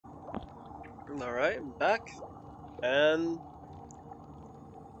Alright, I'm back. And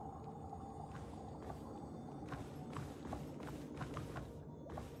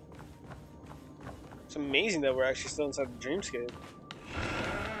it's amazing that we're actually still inside the dreamscape.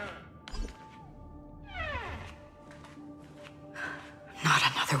 Not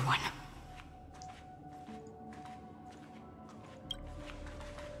another one.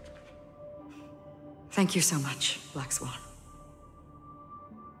 Thank you so much, Black Swan.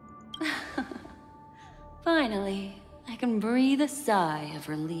 Finally, I can breathe a sigh of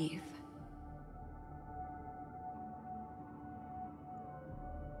relief.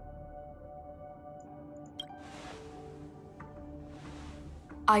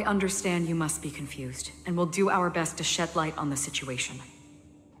 I understand you must be confused, and will do our best to shed light on the situation.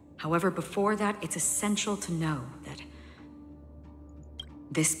 However, before that, it's essential to know that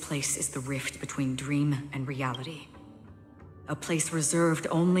this place is the rift between dream and reality. A place reserved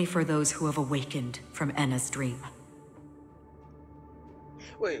only for those who have awakened from Enna's dream.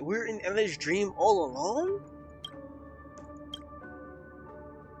 Wait, we're in Ella's dream all along?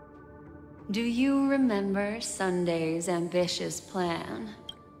 Do you remember Sunday's ambitious plan?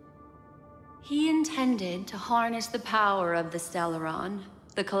 He intended to harness the power of the Stellaron,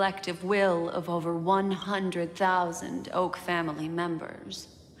 the collective will of over 100,000 Oak family members,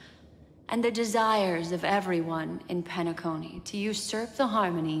 and the desires of everyone in Penacony to usurp the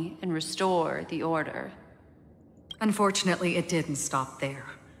harmony and restore the order. Unfortunately, it didn't stop there.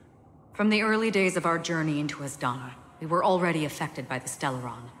 From the early days of our journey into Asdana, we were already affected by the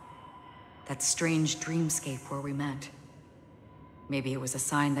Stellaron. That strange dreamscape where we met. Maybe it was a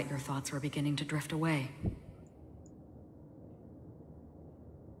sign that your thoughts were beginning to drift away.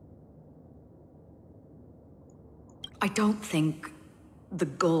 I don't think the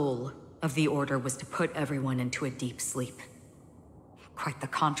goal of the Order was to put everyone into a deep sleep. Quite the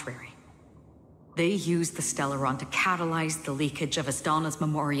contrary. They used the Stellaron to catalyze the leakage of Asdana's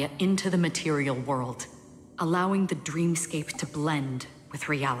memoria into the material world, allowing the dreamscape to blend with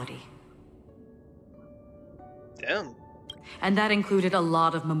reality. Damn. And that included a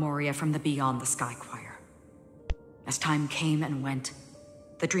lot of memoria from the Beyond the Sky Choir. As time came and went,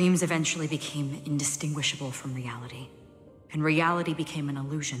 the dreams eventually became indistinguishable from reality, and reality became an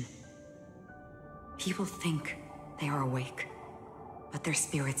illusion. People think they are awake, but their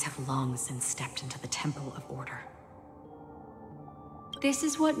spirits have long since stepped into the Temple of Order. This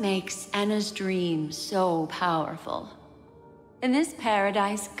is what makes Enna's dream so powerful. In this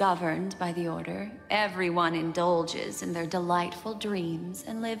paradise governed by the Order, everyone indulges in their delightful dreams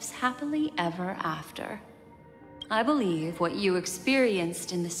and lives happily ever after. I believe what you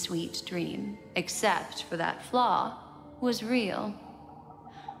experienced in the sweet dream, except for that flaw, was real.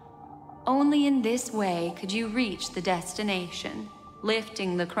 Only in this way could you reach the destination,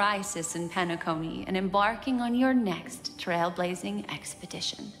 lifting the crisis in Penacony and embarking on your next trailblazing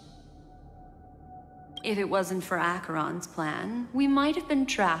expedition. If it wasn't for Acheron's plan, we might have been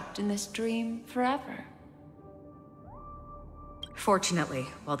trapped in this dream forever. Fortunately,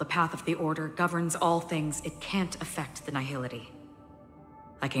 while the path of the Order governs all things, it can't affect the Nihility.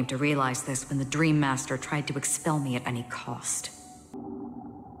 I came to realize this when the Dream Master tried to expel me at any cost.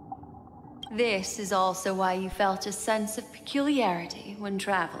 This is also why you felt a sense of peculiarity when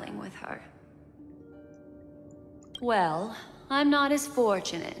traveling with her. Well, I'm not as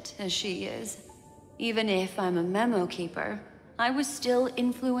fortunate as she is. Even if I'm a memo keeper, I was still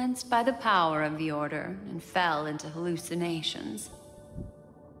influenced by the power of the Order and fell into hallucinations.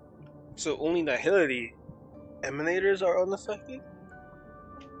 So only Nihility emanators are unaffected?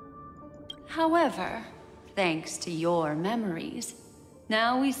 However, thanks to your memories,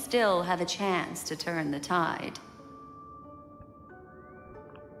 now we still have a chance to turn the tide.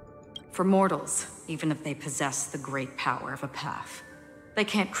 For mortals, even if they possess the great power of a path, they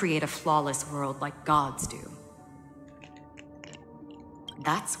can't create a flawless world like gods do.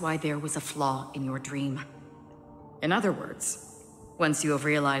 That's why there was a flaw in your dream. In other words, once you have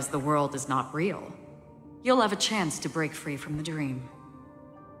realized the world is not real, you'll have a chance to break free from the dream.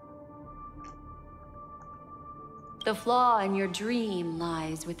 The flaw in your dream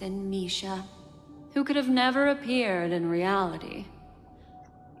lies within Misha, who could have never appeared in reality.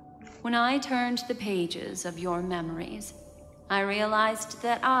 When I turned the pages of your memories, I realized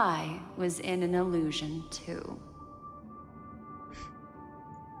that I was in an illusion too.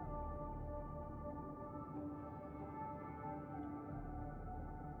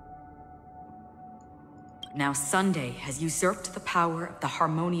 Now Sunday has usurped the power of the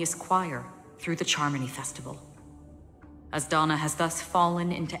harmonious choir through the Charmony Festival. Asdana has thus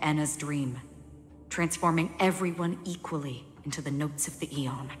fallen into Enna's dream, transforming everyone equally into the notes of the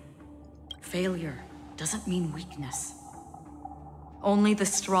Aeon. Failure doesn't mean weakness. Only the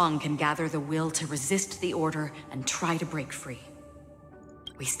strong can gather the will to resist the order and try to break free.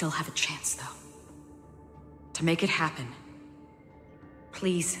 We still have a chance, though. To make it happen,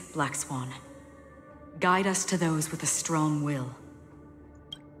 please, Black Swan, guide us to those with a strong will.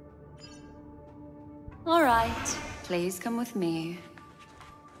 All right, please come with me.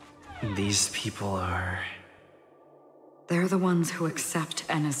 These people are... They're the ones who accept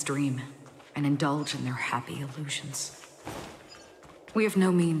Enna's dream and indulge in their happy illusions. We have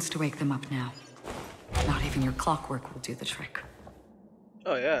no means to wake them up now. Not even your clockwork will do the trick.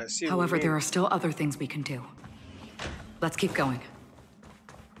 Oh yeah, I see. However, there are still other things we can do. Let's keep going.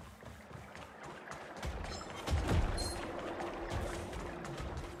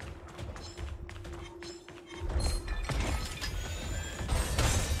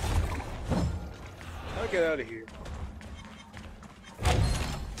 I'll get out of here.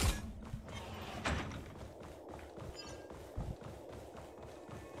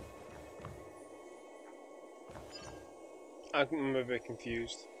 I'm a bit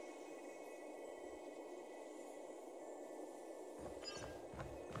confused.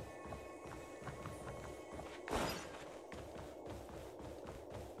 I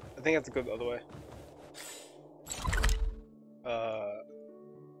think I have to go the other way.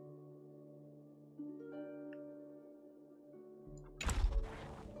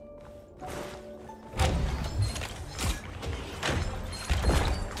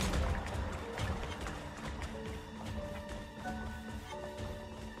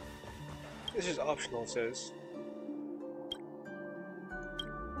 This is optional, it says.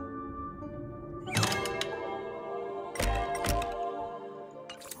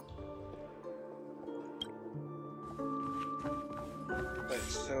 Wait,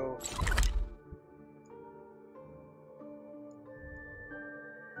 so...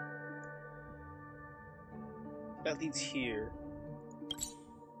 that leads here.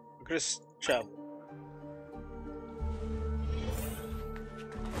 We could just travel.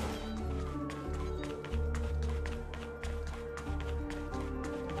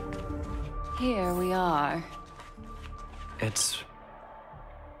 Here we are. It's...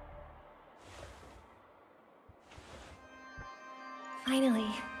 Finally,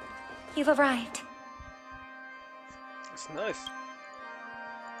 you've arrived. It's nice.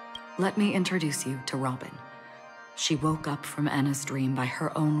 Let me introduce you to Robin. She woke up from Enna's dream by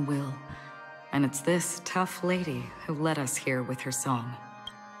her own will, and it's this tough lady who led us here with her song.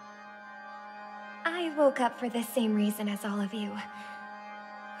 I woke up for the same reason as all of you.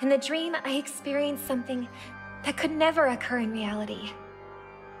 In the dream, I experienced something that could never occur in reality.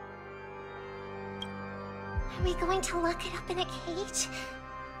 Are we going to lock it up in a cage?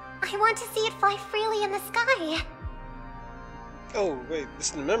 I want to see it fly freely in the sky. Oh, wait, this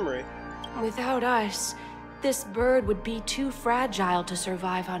is the memory. Without us, this bird would be too fragile to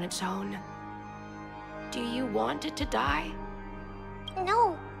survive on its own. Do you want it to die?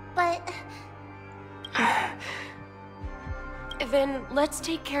 No, but... Then let's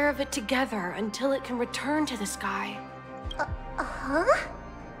take care of it together until it can return to the sky. Huh?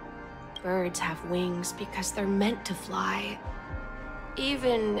 Birds have wings because they're meant to fly.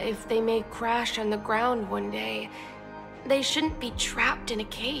 Even if they may crash on the ground one day, they shouldn't be trapped in a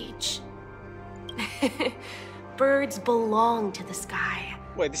cage. Birds belong to the sky.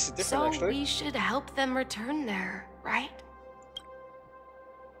 Wait, this is different, So actually. we should help them return there, right?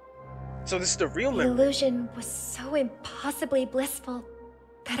 So this is the real The memory. illusion was so impossibly blissful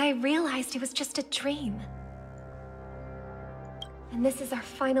that I realized it was just a dream. And this is our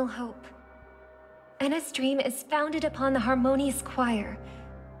final hope. Enna's dream is founded upon the harmonious choir,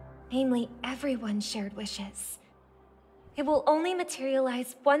 namely everyone's shared wishes. It will only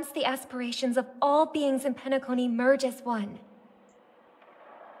materialize once the aspirations of all beings in Penacony merge as one.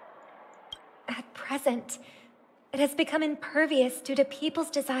 At present, it has become impervious due to people's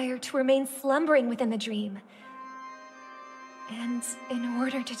desire to remain slumbering within the dream. And in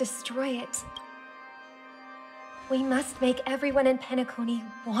order to destroy it, we must make everyone in Penacony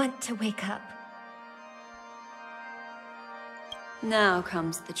want to wake up. Now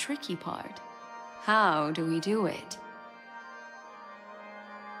comes the tricky part. How do we do it?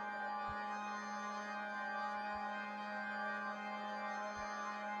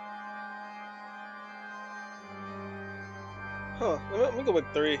 Huh, let me go with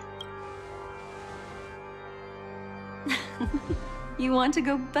 3. You want to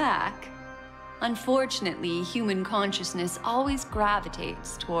go back? Unfortunately, human consciousness always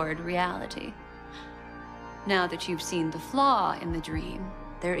gravitates toward reality. Now that you've seen the flaw in the dream,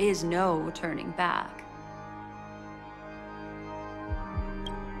 there is no turning back.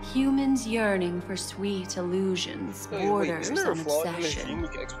 Humans yearning for sweet illusions Wait, borders isn't there a on flaw in this obsession, dream we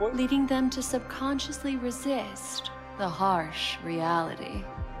can exploit? leading them to subconsciously resist the harsh reality.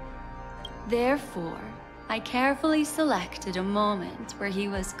 Therefore, I carefully selected a moment where he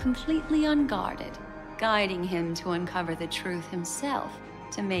was completely unguarded, guiding him to uncover the truth himself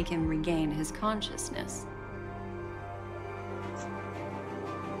to make him regain his consciousness.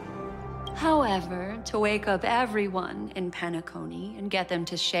 However, to wake up everyone in Penacony and get them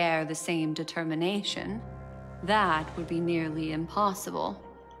to share the same determination, that would be nearly impossible.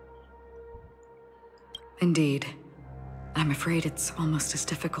 Indeed. I'm afraid it's almost as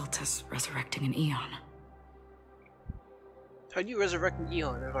difficult as resurrecting an Eon. How do you resurrect an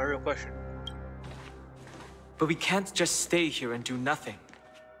Eon? That's my real question. But we can't just stay here and do nothing.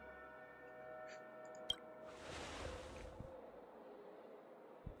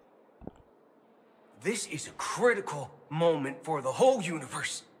 This is a critical moment for the whole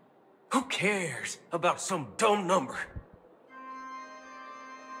universe. Who cares about some dumb number?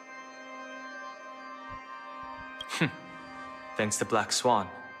 Thanks to Black Swan.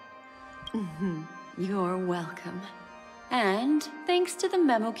 You're welcome. And thanks to the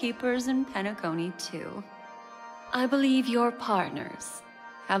Memo Keepers in Penacony, too. I believe your partners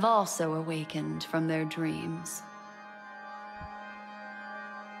have also awakened from their dreams.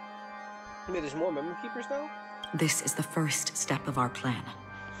 I mean, there's more Memo Keepers now? This is the first step of our plan.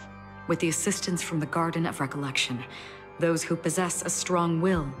 With the assistance from the Garden of Recollection, those who possess a strong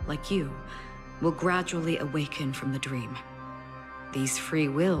will, like you, will gradually awaken from the dream. These free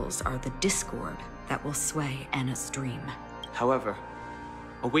wills are the discord that will sway Anna's dream. However,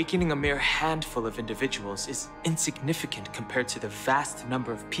 awakening a mere handful of individuals is insignificant compared to the vast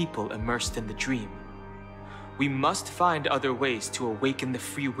number of people immersed in the dream. We must find other ways to awaken the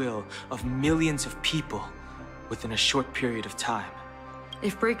free will of millions of people within a short period of time.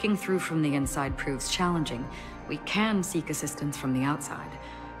 If breaking through from the inside proves challenging, we can seek assistance from the outside.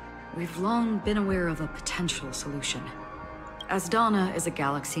 We've long been aware of a potential solution. Asdana is a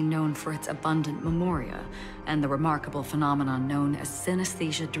galaxy known for its abundant memoria and the remarkable phenomenon known as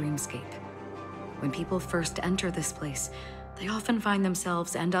synesthesia dreamscape. When people first enter this place, they often find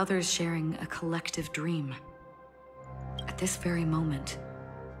themselves and others sharing a collective dream. At this very moment,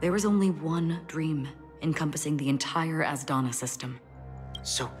 there is only one dream encompassing the entire Asdana system.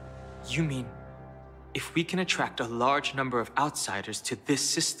 So, you mean, if we can attract a large number of outsiders to this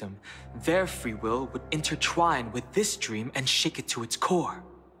system, their free will would intertwine with this dream and shake it to its core?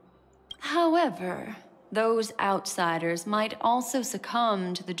 However, those outsiders might also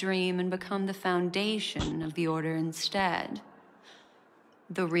succumb to the dream and become the foundation of the Order instead.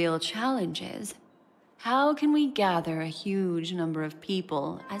 The real challenge is, how can we gather a huge number of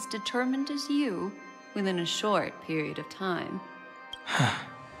people as determined as you within a short period of time?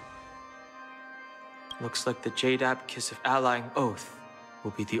 Looks like the Jade Abacus of Allying Oath will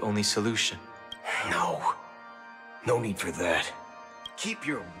be the only solution. No. No need for that. Keep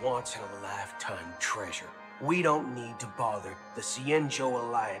your once-in-a-lifetime treasure. We don't need to bother the Cienjo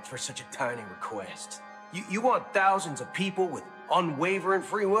Alliance for such a tiny request. You want thousands of people with unwavering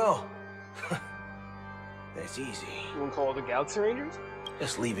free will? That's easy. You want to call it the Galaxy Rangers?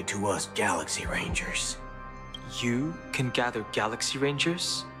 Just leave it to us Galaxy Rangers. You can gather Galaxy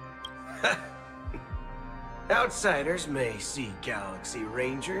Rangers? Outsiders may see Galaxy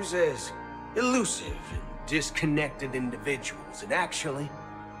Rangers as elusive and disconnected individuals, and actually,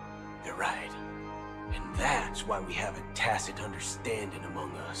 they're right. And that's why we have a tacit understanding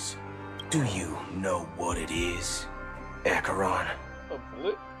among us. Do you know what it is, Acheron? A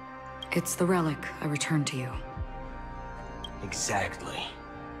bullet? It's the relic I returned to you. Exactly.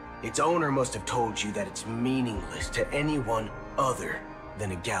 Its owner must have told you that it's meaningless to anyone other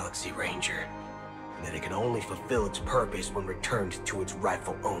than a Galaxy Ranger, and that it can only fulfill its purpose when returned to its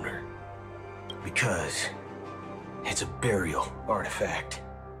rightful owner. Because it's a burial artifact,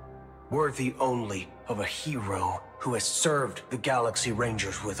 worthy only of a hero who has served the Galaxy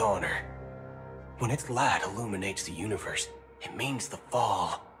Rangers with honor. When its light illuminates the universe, it means the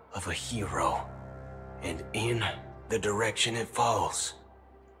fall of a hero. And in the direction it falls,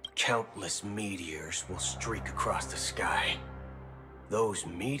 countless meteors will streak across the sky. Those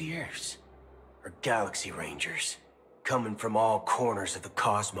meteors are Galaxy Rangers, coming from all corners of the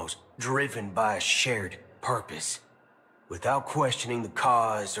cosmos, driven by a shared purpose, without questioning the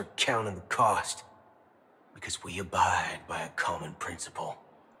cause or counting the cost, because we abide by a common principle.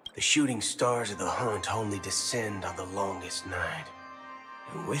 The shooting stars of the hunt only descend on the longest night,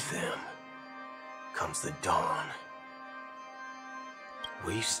 and with them comes the dawn.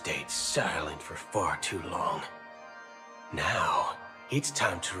 We've stayed silent for far too long. Now It's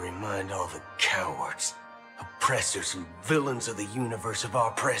time to remind all the cowards, oppressors, and villains of the universe of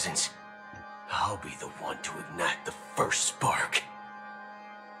our presence. I'll be the one to ignite the first spark.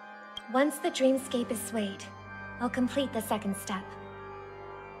 Once the dreamscape is swayed, I'll complete the second step.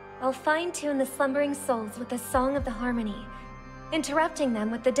 I'll fine-tune the slumbering souls with the Song of the Harmony, interrupting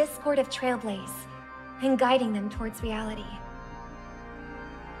them with the discord of Trailblaze, and guiding them towards reality.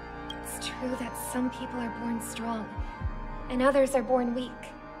 It's true that some people are born strong, and others are born weak.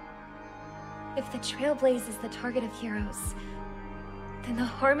 If the Trailblaze is the target of heroes, then the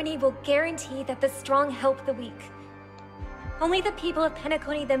Harmony will guarantee that the strong help the weak. Only the people of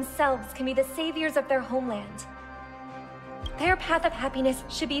Penacony themselves can be the saviors of their homeland. Their path of happiness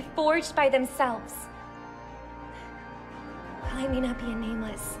should be forged by themselves. While I may not be a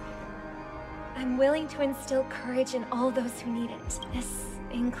nameless, I'm willing to instill courage in all those who need it. This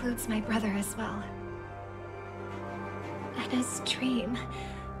includes my brother as well. And his dream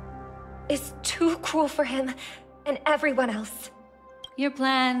is too cruel for him and everyone else. Your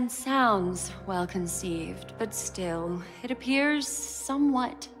plan sounds well conceived, but still, it appears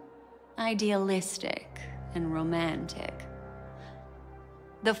somewhat idealistic and romantic.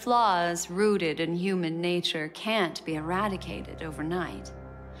 The flaws rooted in human nature can't be eradicated overnight.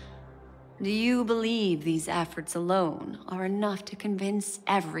 Do you believe these efforts alone are enough to convince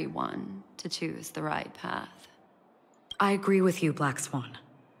everyone to choose the right path? I agree with you, Black Swan.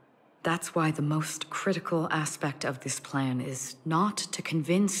 That's why the most critical aspect of this plan is not to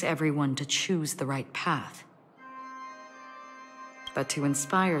convince everyone to choose the right path, but to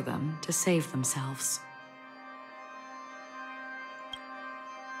inspire them to save themselves.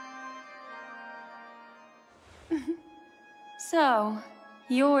 So,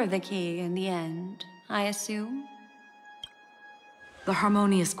 you're the key in the end, I assume? The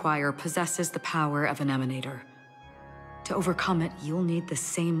Harmonious Choir possesses the power of an emanator. To overcome it, you'll need the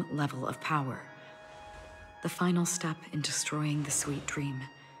same level of power. The final step in destroying the sweet dream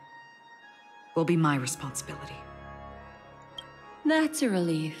will be my responsibility. That's a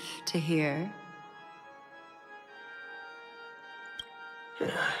relief to hear.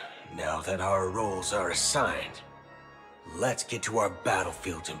 Now that our roles are assigned, let's get to our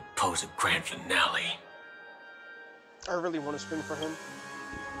battlefields and pose a grand finale. I really want to spin for him.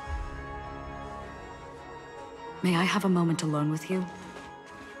 May I have a moment alone with you?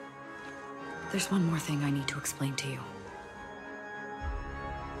 There's one more thing I need to explain to you.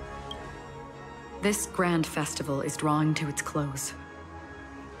 This grand festival is drawing to its close.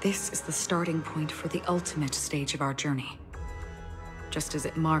 This is the starting point for the ultimate stage of our journey. Just as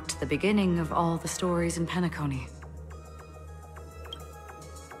it marked the beginning of all the stories in Penacony.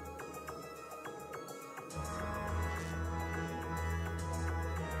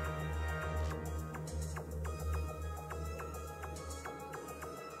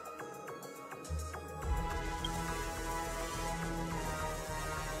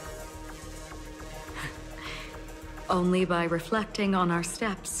 Only by reflecting on our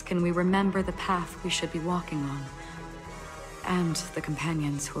steps can we remember the path we should be walking on, and the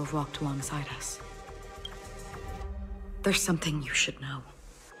companions who have walked alongside us. There's something you should know.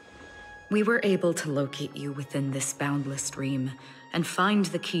 We were able to locate you within this boundless dream, and find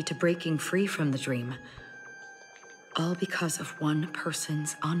the key to breaking free from the dream. All because of one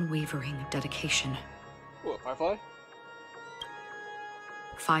person's unwavering dedication. What, Firefly?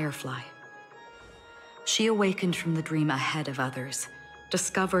 Firefly. She awakened from the dream ahead of others,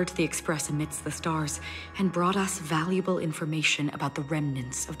 discovered the Express amidst the stars, and brought us valuable information about the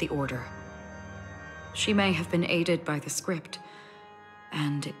remnants of the Order. She may have been aided by the script,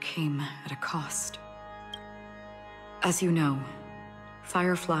 and it came at a cost. As you know,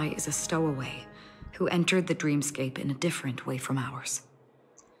 Firefly is a stowaway who entered the dreamscape in a different way from ours.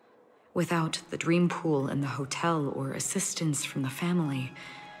 Without the dream pool in the hotel or assistance from the family,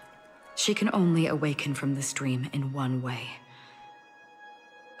 she can only awaken from this dream in one way.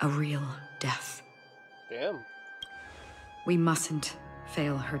 A real death. Damn. We mustn't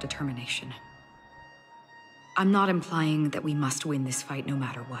fail her determination. I'm not implying that we must win this fight no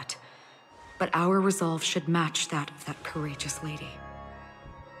matter what, but our resolve should match that of that courageous lady.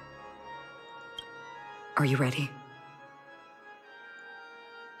 Are you ready?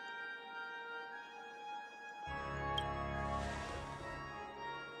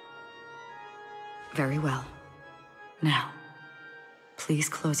 Very well. Now, please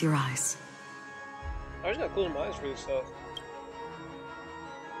close your eyes. I just gotta close my eyes for this stuff.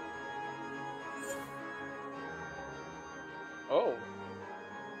 Oh.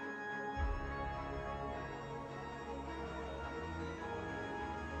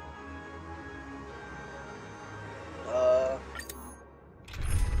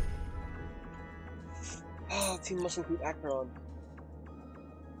 Oh, team must include Akron.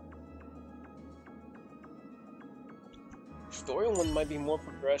 Story one might be more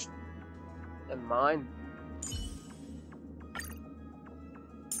progressed than mine.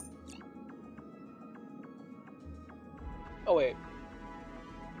 Oh wait.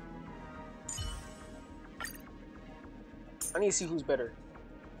 I need to see who's better.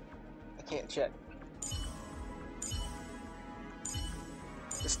 I can't check.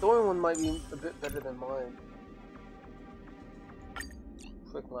 The story one might be a bit better than mine.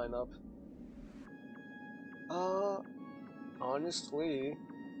 Quick lineup. Honestly,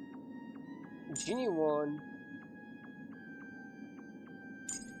 Genie one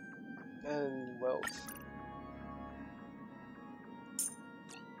and Welt.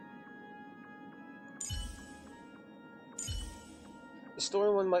 The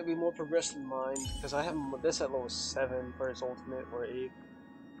story one might be more progressed than mine because I have this at level 7 for its ultimate or 8.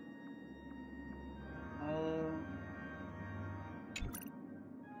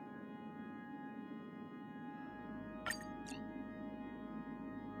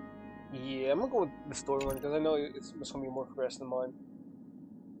 Yeah, I'm gonna go with the story one because I know it's gonna be more progressed than mine.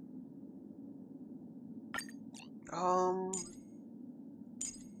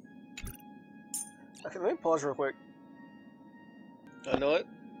 Okay, let me pause real quick. I know it.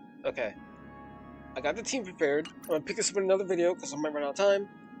 Okay, I got the team prepared. I'm gonna pick this up in another video because I might run out of time.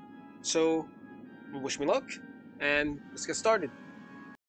 So, wish me luck, and let's get started.